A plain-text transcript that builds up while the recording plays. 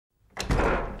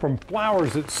From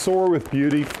flowers that soar with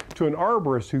beauty to an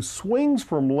arborist who swings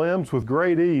from limbs with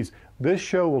great ease, this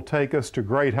show will take us to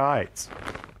great heights.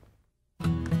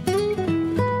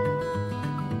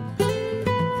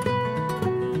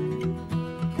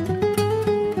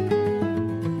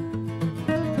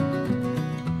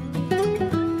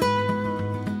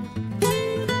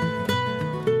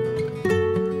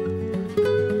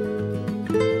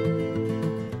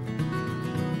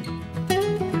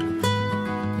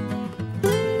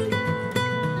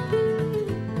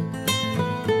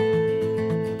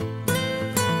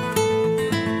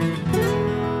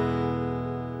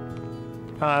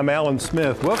 I'm Alan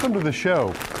Smith. Welcome to the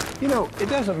show. You know, it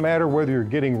doesn't matter whether you're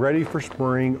getting ready for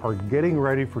spring or getting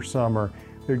ready for summer.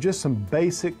 There are just some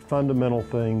basic fundamental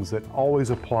things that always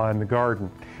apply in the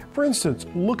garden. For instance,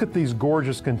 look at these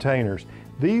gorgeous containers.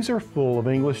 These are full of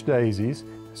English daisies.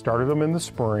 Started them in the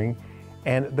spring,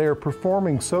 and they're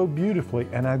performing so beautifully,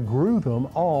 and I grew them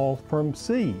all from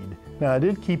seed. Now, I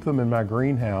did keep them in my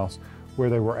greenhouse where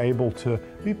they were able to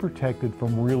be protected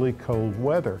from really cold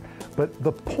weather. But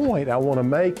the point I want to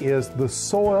make is the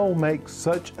soil makes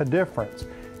such a difference.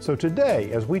 So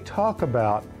today, as we talk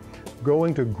about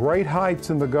going to great heights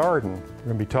in the garden, we're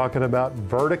going to be talking about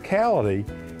verticality.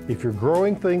 If you're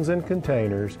growing things in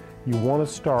containers, you want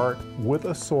to start with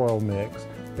a soil mix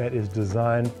that is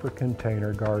designed for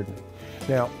container gardening.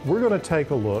 Now, we're going to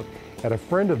take a look at a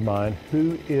friend of mine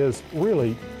who is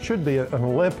really, should be an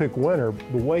Olympic winner,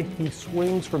 the way he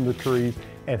swings from the trees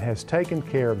and has taken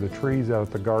care of the trees out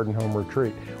at the Garden Home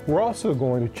Retreat. We're also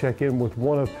going to check in with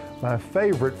one of my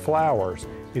favorite flowers.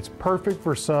 It's perfect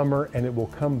for summer and it will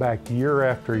come back year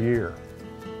after year.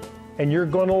 And you're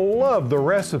going to love the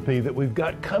recipe that we've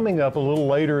got coming up a little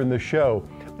later in the show.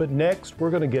 But next, we're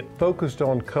going to get focused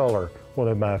on color, one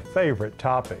of my favorite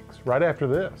topics, right after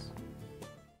this.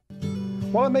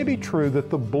 While it may be true that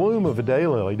the bloom of a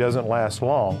daylily doesn't last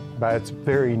long, by its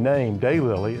very name,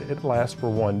 daylily, it lasts for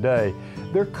one day,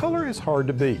 their color is hard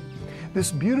to beat. This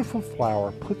beautiful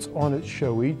flower puts on its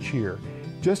show each year,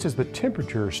 just as the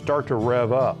temperatures start to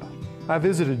rev up. I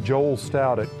visited Joel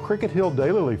Stout at Cricket Hill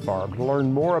Daylily Farm to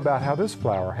learn more about how this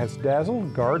flower has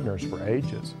dazzled gardeners for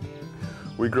ages.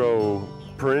 We grow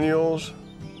perennials,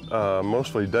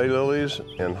 mostly daylilies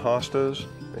and hostas,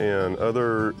 and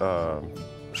other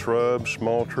shrubs,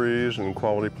 small trees, and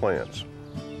quality plants.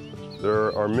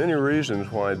 There are many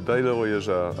reasons why daylily is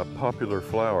a popular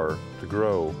flower to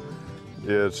grow.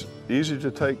 It's easy to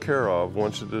take care of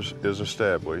once it is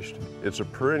established. It's a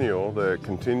perennial that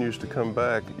continues to come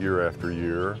back year after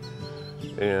year,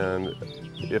 and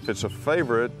if it's a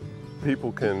favorite,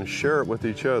 people can share it with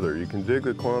each other. You can dig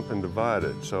the clump and divide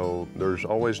it, so there's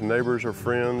always neighbors or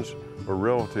friends or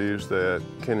relatives that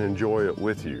can enjoy it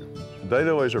with you.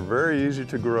 Daylilies are very easy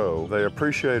to grow. They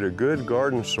appreciate a good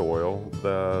garden soil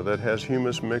that has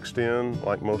humus mixed in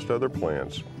like most other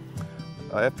plants.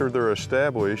 After they're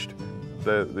established,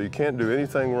 you can't do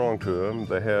anything wrong to them.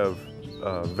 They have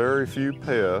very few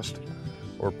pests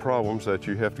or problems that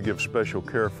you have to give special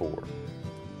care for.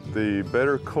 The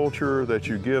better culture that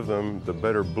you give them, the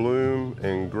better bloom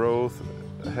and growth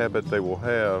habit they will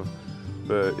have.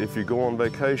 But if you go on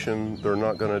vacation, they're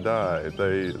not going to die.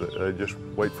 They just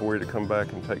wait for you to come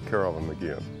back and take care of them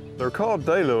again. They're called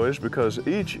daylilies because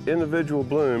each individual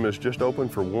bloom is just open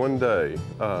for one day.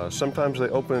 Sometimes they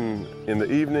open in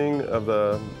the evening of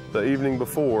the evening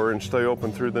before and stay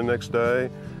open through the next day.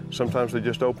 Sometimes they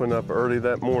just open up early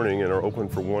that morning and are open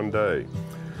for one day.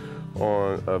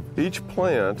 Of each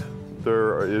plant,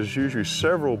 there is usually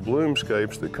several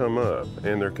bloomscapes that come up,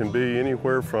 and there can be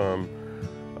anywhere from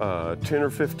 10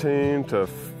 or 15 to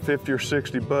 50 or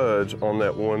 60 buds on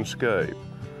that one scape.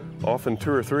 Often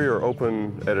 2 or 3 are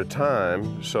open at a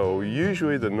time, so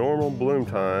usually the normal bloom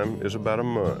time is about a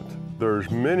month. There's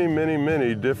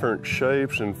many different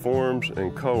shapes and forms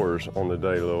and colors on the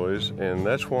daylilies, and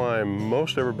that's why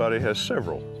most everybody has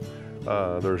several.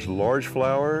 There's large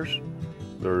flowers,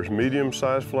 there's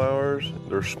medium-sized flowers,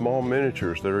 there's small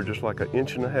miniatures that are just like 1.5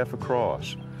 inches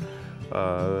across.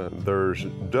 There's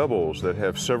doubles that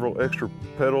have several extra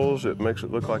petals. It makes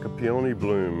it look like a peony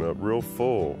bloom, real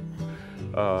full.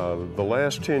 The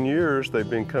last 10 years, they've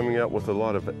been coming out with a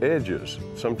lot of edges.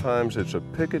 Sometimes it's a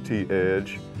pickety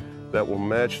edge that will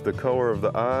match the color of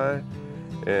the eye,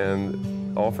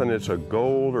 and often it's a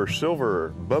gold or silver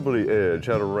bubbly edge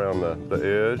out around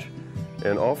the edge,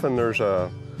 and often there's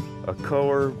a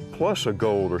color plus a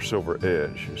gold or silver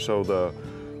edge. So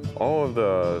all of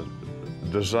the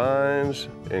designs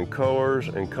and colors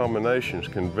and combinations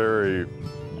can vary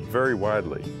very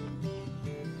widely.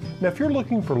 Now, if you're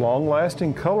looking for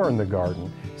long-lasting color in the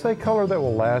garden, say color that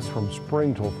will last from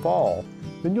spring till fall,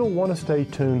 then you'll want to stay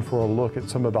tuned for a look at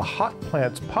some of the hot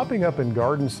plants popping up in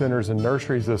garden centers and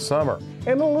nurseries this summer.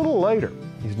 And a little later,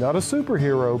 he's not a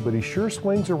superhero, but he sure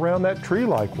swings around that tree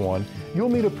like one. You'll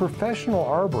meet a professional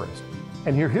arborist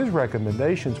and hear his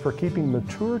recommendations for keeping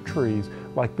mature trees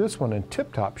like this one in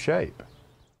tip-top shape.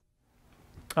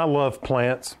 I love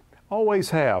plants, always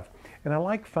have, and I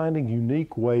like finding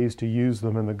unique ways to use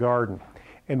them in the garden.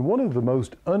 And one of the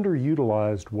most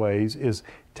underutilized ways is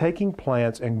taking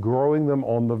plants and growing them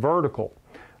on the vertical.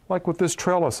 Like with this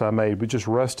trellis I made with just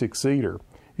rustic cedar.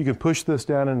 You can push this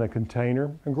down in a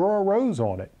container and grow a rose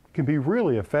on it. It can be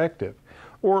really effective.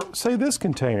 Or say this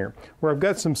container where I've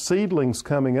got some seedlings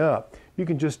coming up. You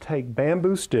can just take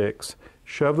bamboo sticks,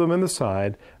 shove them in the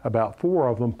side, about 4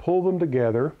 of them, pull them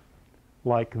together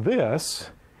like this.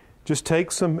 Just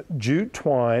take some jute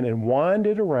twine and wind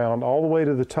it around all the way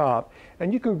to the top,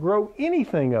 and you can grow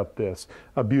anything up this.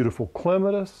 A beautiful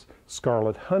clematis,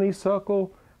 scarlet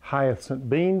honeysuckle, hyacinth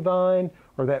bean vine,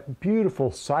 or that beautiful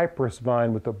cypress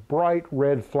vine with a bright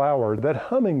red flower that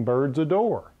hummingbirds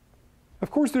adore. Of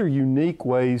course, there are unique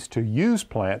ways to use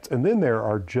plants, and then there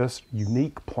are just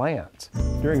unique plants.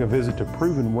 During a visit to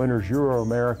Proven Winners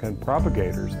Euro-American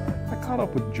propagators, I caught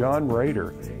up with John Rader,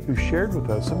 who shared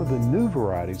with us some of the new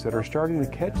varieties that are starting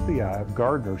to catch the eye of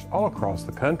gardeners all across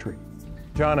the country.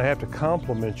 John, I have to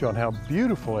compliment you on how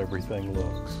beautiful everything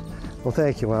looks. Well,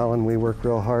 thank you, Alan. We work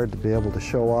real hard to be able to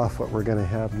show off what we're going to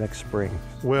have next spring.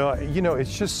 Well, you know,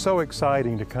 it's just so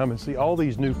exciting to come and see all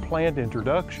these new plant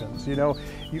introductions. You know,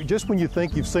 just when you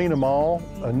think you've seen them all,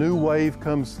 a new wave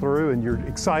comes through and you're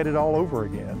excited all over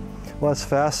again. Well, it's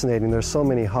fascinating. There's so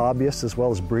many hobbyists as well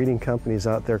as breeding companies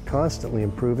out there constantly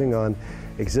improving on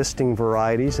existing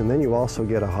varieties, and then you also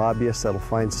get a hobbyist that'll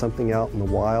find something out in the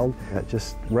wild that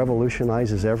just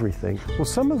revolutionizes everything. Well,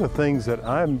 some of the things that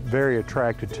I'm very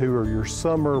attracted to are your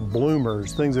summer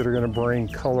bloomers, things that are going to bring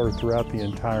color throughout the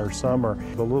entire summer.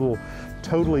 The little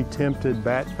totally tempted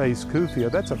bat-faced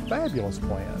cufia, that's a fabulous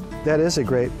plant. That is a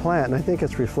great plant, and I think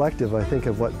it's reflective,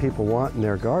 of what people want in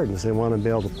their gardens. They want to be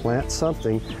able to plant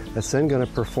something that's then going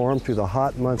to perform through the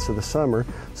hot months of the summer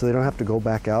so they don't have to go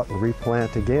back out and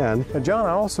replant again. And John,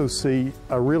 I also see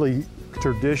a really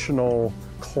traditional,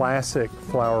 classic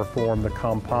flower form, the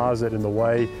composite, in the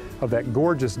way of that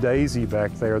gorgeous daisy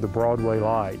back there, the Broadway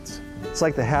lights. It's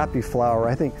like the happy flower.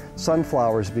 I think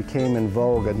sunflowers became in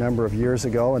vogue a number of years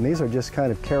ago, and these are just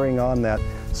kind of carrying on that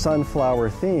sunflower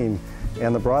theme.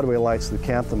 And the Broadway lights, the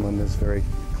canthemum, is very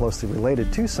closely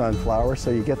related to sunflower, so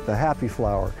you get the happy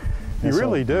flower. You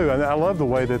really do. And I love the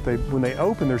way that when they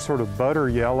open, they're sort of butter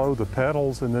yellow, the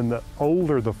petals, and then the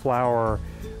older the flower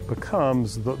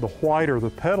becomes, the whiter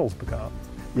the petals become.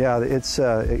 Yeah, it's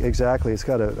exactly. It's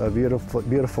got a beautiful,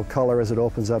 beautiful color as it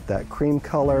opens up, that cream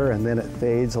color, and then it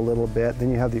fades a little bit.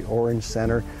 Then you have the orange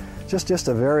center. Just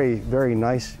a very, very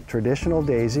nice traditional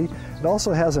daisy. It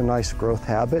also has a nice growth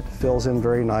habit, fills in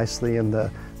very nicely in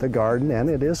the garden, and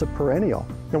it is a perennial.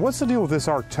 Now, what's the deal with this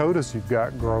arctotis you've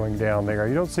got growing down there?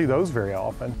 You don't see those very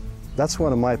often. That's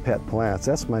one of my pet plants.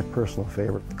 That's my personal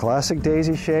favorite. Classic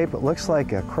daisy shape. It looks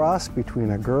like a cross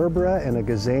between a gerbera and a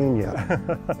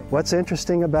gazania. What's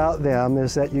interesting about them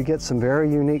is that you get some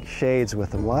very unique shades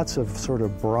with them. Lots of sort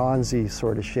of bronzy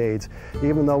sort of shades.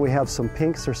 Even though we have some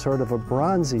pinks, they're sort of a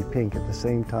bronzy pink at the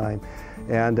same time.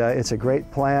 And it's a great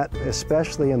plant,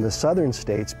 especially in the southern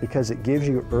states, because it gives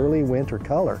you early winter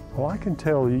color. Well, I can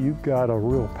tell you've got a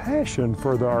real passion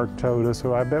for the arctotis,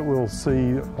 so I bet we'll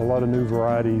see a lot of new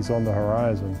varieties on the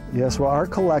horizon. Yes, well, our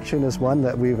collection is one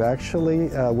that we've actually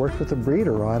worked with a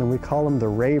breeder on, and we call them the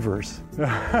ravers.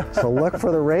 So look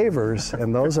for the ravers,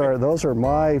 and those are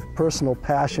my personal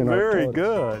passion. Very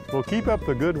good. Well, keep up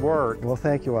the good work. Well,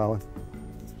 thank you, Alan.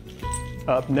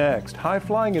 Up next,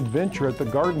 high-flying adventure at the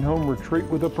Garden Home Retreat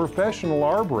with a professional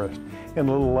arborist. And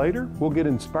a little later, we'll get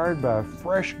inspired by a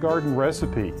fresh garden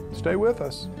recipe. Stay with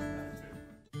us.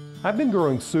 I've been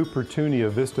growing Supertunia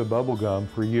Vista bubblegum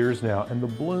for years now, and the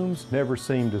blooms never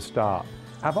seem to stop.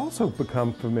 I've also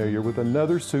become familiar with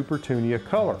another Supertunia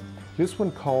color, this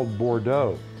one called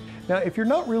Bordeaux. Now, if you're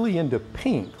not really into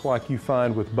pink like you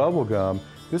find with bubblegum,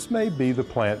 this may be the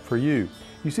plant for you.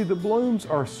 You see, the blooms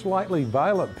are slightly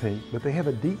violet pink, but they have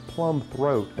a deep plum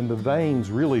throat and the veins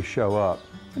really show up.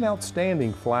 An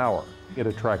outstanding flower. It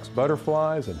attracts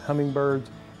butterflies and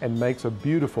hummingbirds and makes a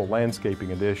beautiful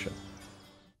landscaping addition.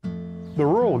 The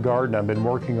rural garden I've been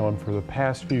working on for the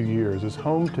past few years is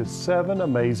home to 7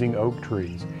 amazing oak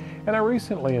trees. And I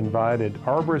recently invited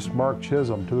arborist Mark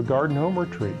Chisholm to the Garden Home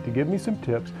Retreat to give me some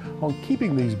tips on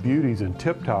keeping these beauties in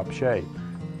tip-top shape.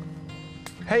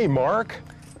 Hey, Mark.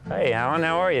 Hey, Alan,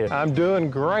 how are you? I'm doing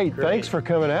great. Thanks for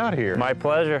coming out here. My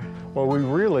pleasure. Well, we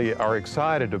really are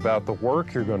excited about the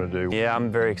work you're going to do. Yeah, I'm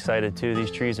very excited too.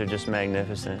 These trees are just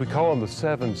magnificent. We call them the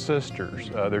Seven Sisters.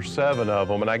 There's 7 of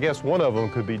them, and I guess one of them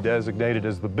could be designated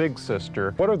as the big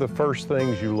sister. What are the first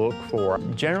things you look for?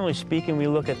 Generally speaking, we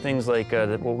look at things like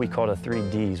what we call the 3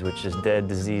 Ds, which is dead,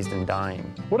 diseased, and dying.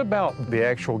 What about the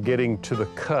actual getting to the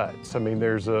cuts? I mean,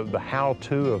 there's the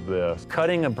how-to of this.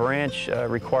 Cutting a branch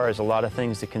requires a lot of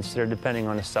things to consider depending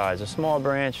on the size. A small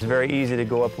branch is very easy to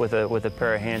go up with a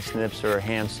pair of hand snips or a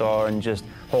handsaw and just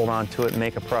hold on to it and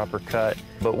make a proper cut.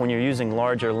 But when you're using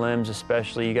larger limbs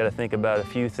especially, you got to think about a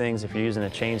few things. If you're using a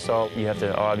chainsaw, you have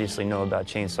to obviously know about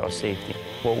chainsaw safety.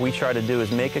 What we try to do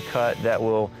is make a cut that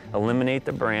will eliminate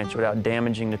the branch without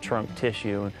damaging the trunk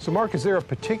tissue. So Mark, is there a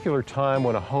particular time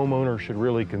when a homeowner should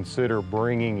really consider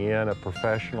bringing in a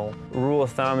professional? Rule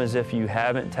of thumb is if you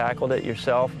haven't tackled it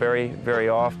yourself very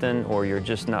often, or you're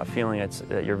just not feeling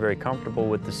that you're very comfortable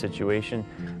with the situation,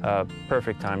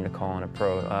 perfect time to call in a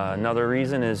pro. Another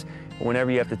reason is whenever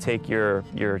you have to take your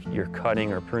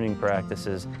cutting or pruning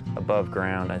practices above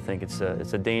ground. I think it's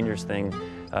a dangerous thing.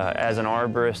 As an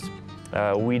arborist,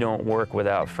 we don't work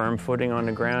without firm footing on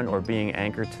the ground or being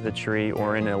anchored to the tree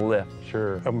or in a lift.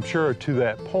 Sure. I'm sure to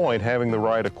that point, having the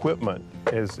right equipment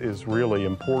is really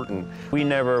important. We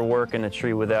never work in a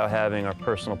tree without having our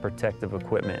personal protective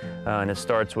equipment. And it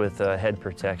starts with head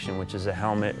protection, which is a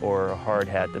helmet or a hard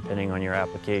hat, depending on your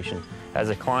application. As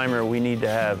a climber, we need to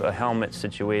have a helmet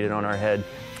situated on our head,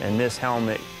 and this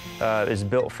helmet is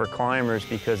built for climbers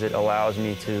because it allows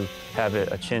me to have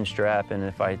a chin strap, and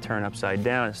if I turn upside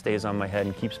down, it stays on my head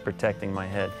and keeps protecting my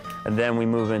head. And then we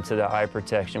move into the eye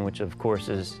protection, which of course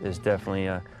is definitely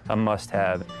a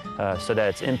must-have, so that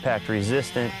it's impact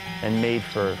resistant and made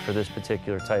for this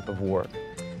particular type of work.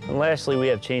 And lastly, we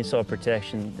have chainsaw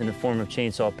protection in the form of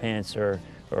chainsaw pants or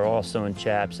also in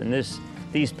chaps, and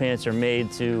these pants are made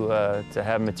to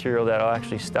have material that will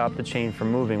actually stop the chain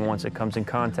from moving. Once it comes in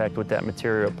contact with that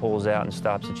material, it pulls out and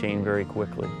stops the chain very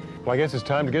quickly. Well, I guess it's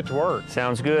time to get to work.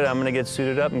 Sounds good. I'm going to get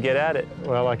suited up and get at it.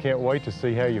 Well, I can't wait to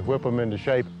see how you whip them into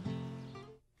shape.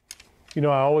 You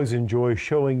know, I always enjoy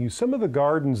showing you some of the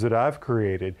gardens that I've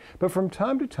created, but from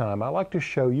time to time I like to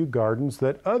show you gardens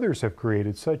that others have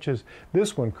created, such as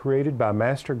this one created by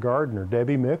master gardener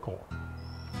Debbie Mickle.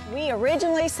 We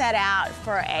originally set out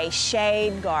for a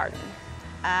shade garden.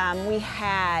 We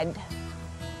had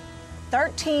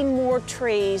 13 more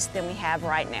trees than we have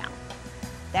right now.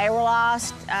 They were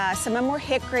lost. Some of them were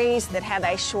hickories that have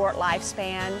a short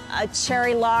lifespan.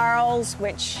 Cherry laurels,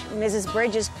 which Mrs.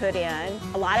 Bridges put in.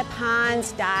 A lot of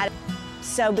pines died.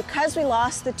 So because we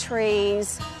lost the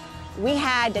trees, we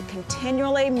had to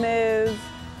continually move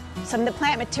some of the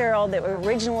plant material that we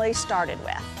originally started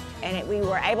with. And we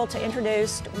were able to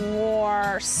introduce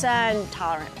more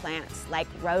sun-tolerant plants like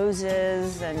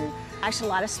roses and actually a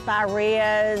lot of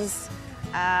spireas,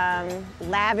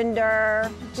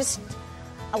 lavender, just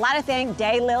a lot of things,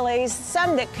 daylilies,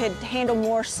 some that could handle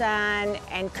more sun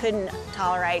and couldn't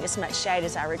tolerate as much shade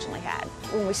as I originally had.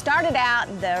 When we started out,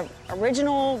 the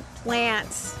original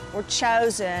plants were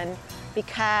chosen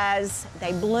because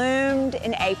they bloomed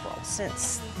in April.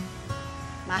 Since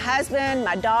my husband,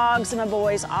 my dogs, and my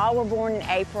boys all were born in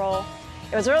April,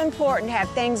 it was really important to have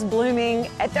things blooming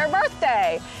at their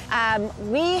birthday.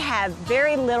 We have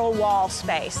very little wall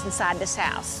space inside this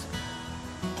house.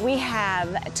 We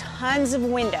have tons of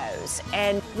windows,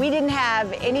 and we didn't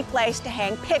have any place to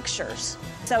hang pictures.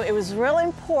 So it was really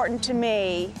important to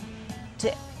me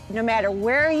to, no matter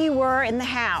where you were in the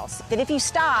house, that if you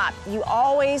stopped, you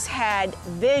always had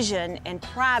vision and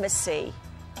privacy,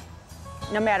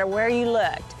 no matter where you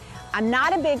looked. I'm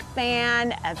not a big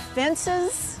fan of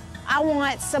fences. I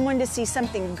want someone to see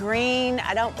something green.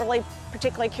 I don't really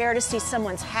particularly care to see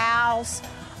someone's house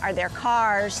or their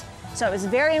cars. So it was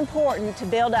very important to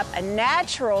build up a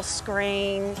natural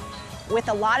screen with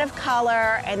a lot of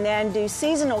color and then do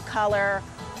seasonal color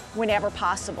whenever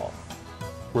possible.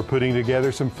 We're putting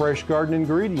together some fresh garden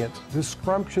ingredients, this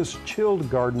scrumptious chilled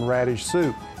garden radish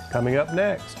soup, coming up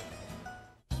next.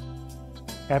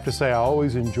 I have to say I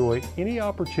always enjoy any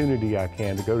opportunity I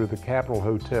can to go to the Capitol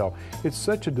Hotel. It's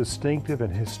such a distinctive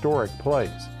and historic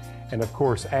place. And of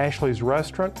course, Ashley's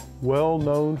Restaurant, well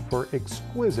known for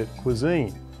exquisite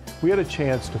cuisine. We had a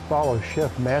chance to follow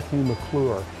Chef Matthew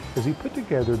McClure as he put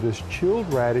together this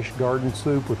chilled radish garden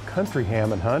soup with country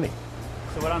ham and honey.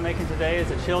 So what I'm making today is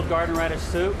a chilled garden radish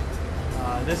soup.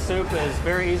 This soup is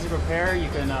very easy to prepare. You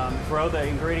can grow the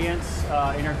ingredients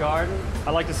in your garden.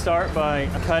 I like to start by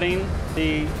cutting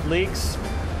the leeks.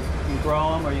 You can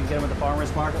grow them or you can get them at the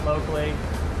farmer's market locally.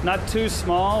 Not too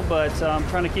small, but I'm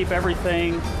trying to keep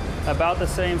everything about the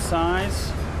same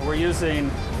size. We're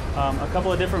using A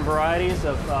couple of different varieties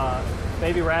of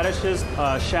baby radishes,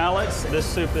 shallots. This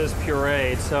soup is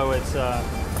pureed, so it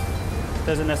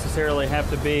doesn't necessarily have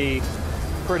to be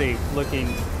pretty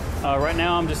looking. Right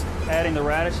now I'm just adding the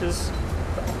radishes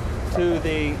to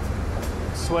the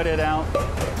sweated out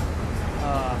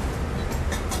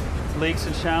leeks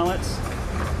and shallots.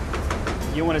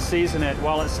 You want to season it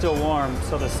while it's still warm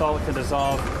so the salt can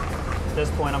dissolve. At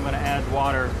this point I'm going to add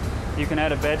water. You can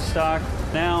add a veg stock.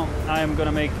 Now I am going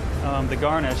to make the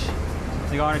garnish.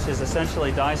 The garnish is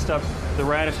essentially diced up, the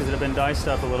radishes that have been diced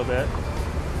up a little bit.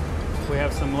 We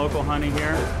have some local honey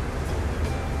here,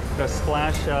 a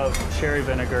splash of cherry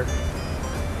vinegar.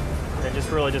 It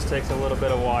just takes a little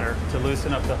bit of water to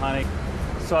loosen up the honey.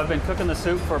 So I've been cooking the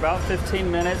soup for about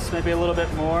 15 minutes, maybe a little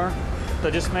bit more. So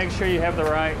just make sure you have the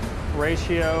right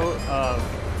ratio of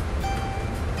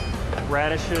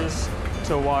radishes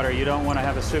to water. You don't want to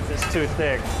have a soup that's too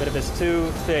thick, but if it's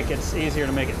too thick, it's easier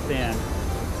to make it thin.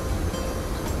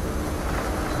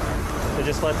 So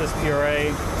just let this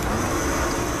puree.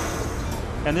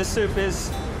 And this soup is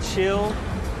chilled,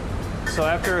 so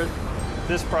after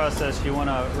this process, you want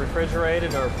to refrigerate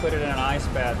it or put it in an ice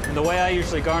bath. And the way I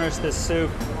usually garnish this soup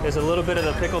is a little bit of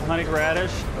the pickled honeyed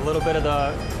radish, a little bit of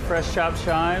the fresh chopped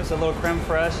chives, a little creme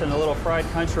fraiche, and a little fried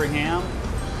country ham.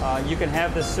 You can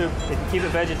have this soup, if you keep it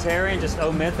vegetarian, just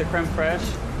omit the creme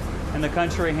fraiche and the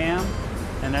country ham,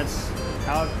 and that's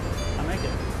how I make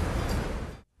it.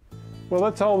 Well,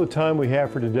 that's all the time we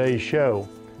have for today's show.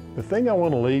 The thing I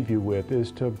want to leave you with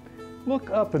is to look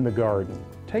up in the garden.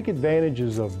 Take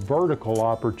advantages of vertical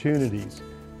opportunities.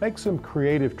 Make some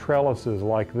creative trellises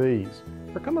like these,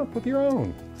 or come up with your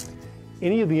own.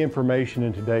 Any of the information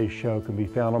in today's show can be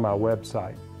found on my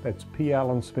website. That's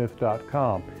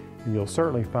pallensmith.com, and you'll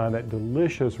certainly find that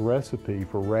delicious recipe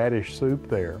for radish soup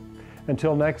there.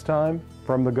 Until next time,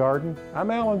 from the garden,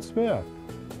 I'm Alan Smith.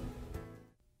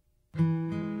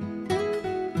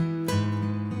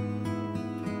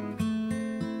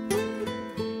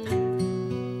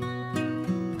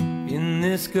 In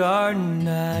this garden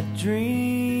I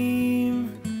dream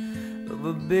of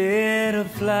a bed of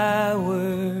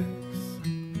flowers.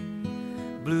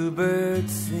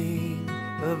 Bluebirds sing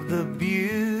of the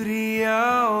beauty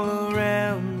all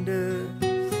around us.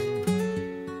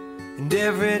 And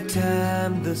every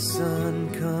time the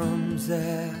sun comes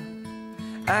out,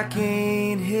 I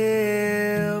can't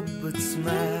help but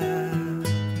smile.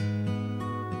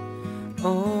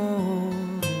 Oh,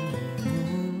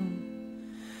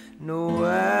 no,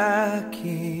 I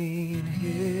can't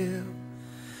help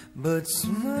but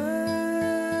smile.